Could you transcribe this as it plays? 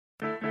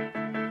That's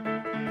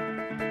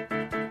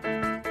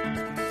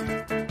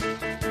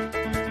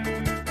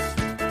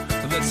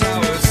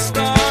how it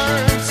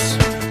starts.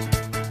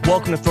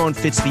 Welcome to Throwing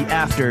Fits the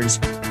Afters.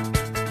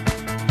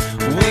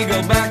 We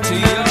go back to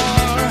your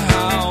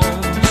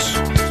house.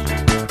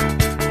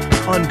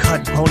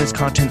 Uncut bonus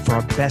content for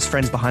our best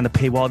friends behind the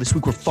paywall. This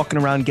week we're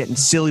fucking around getting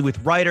silly with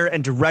writer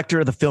and director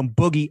of the film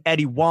Boogie,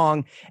 Eddie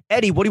Wong.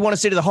 Eddie, what do you want to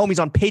say to the homies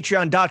on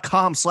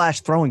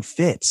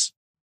patreon.com/throwingfits?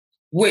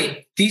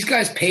 Wait, these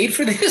guys paid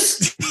for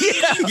this?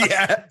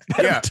 Yeah.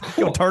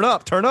 Yo, turn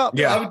up.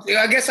 Yeah.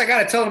 I guess I got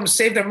to tell them to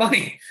save their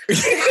money.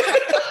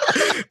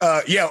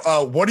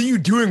 What are you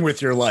doing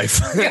with your life?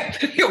 Yeah,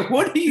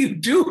 what are you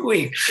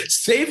doing?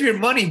 Save your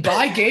money,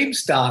 buy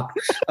GameStop.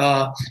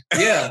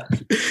 Yeah.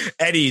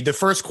 Eddie, the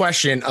first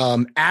question,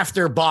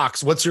 after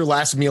box, what's your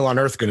last meal on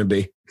earth going to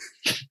be?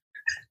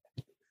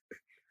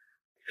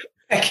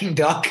 Peking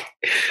duck.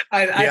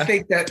 I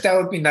think that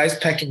would be nice.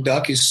 Peking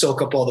duck, you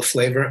soak up all the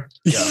flavor.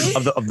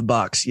 of the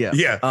box. Yeah.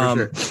 Yeah. For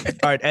sure.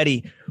 All right,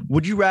 Eddie,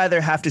 would you rather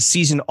have to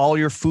season all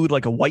your food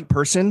like a white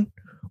person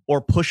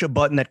or push a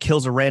button that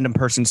kills a random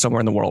person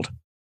somewhere in the world?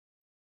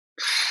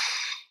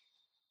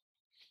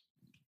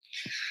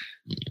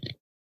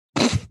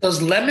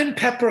 Does lemon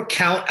pepper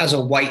count as a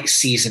white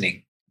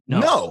seasoning?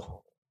 No.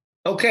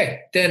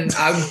 Okay, then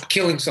I'm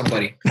killing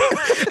somebody.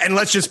 And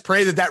let's just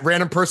pray that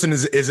random person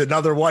is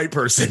another white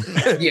person.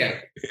 Yeah.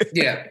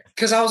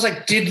 Because I was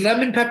like, did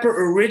lemon pepper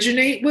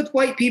originate with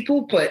white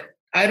people? But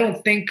I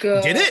don't think.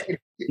 Did it?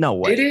 No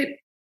way. Did it?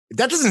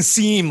 That doesn't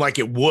seem like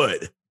it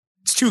would.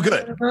 It's too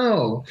good.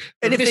 No.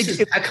 And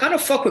I kind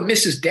of fuck with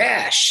Mrs.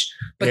 Dash,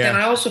 but then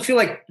I also feel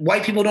like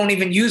white people don't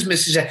even use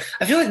Mrs. Dash.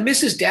 I feel like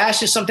Mrs.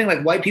 Dash is something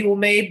like white people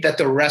made that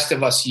the rest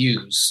of us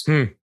use.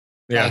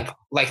 Yeah.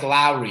 Like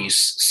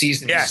Lowry's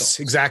seasoning. Yes,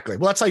 exactly.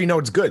 Well, that's how you know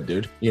it's good,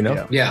 dude. You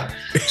know? Yeah.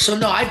 So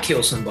no, I'd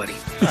kill somebody.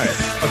 All right.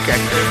 Okay.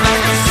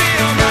 I can see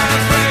your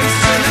bad face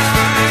tonight.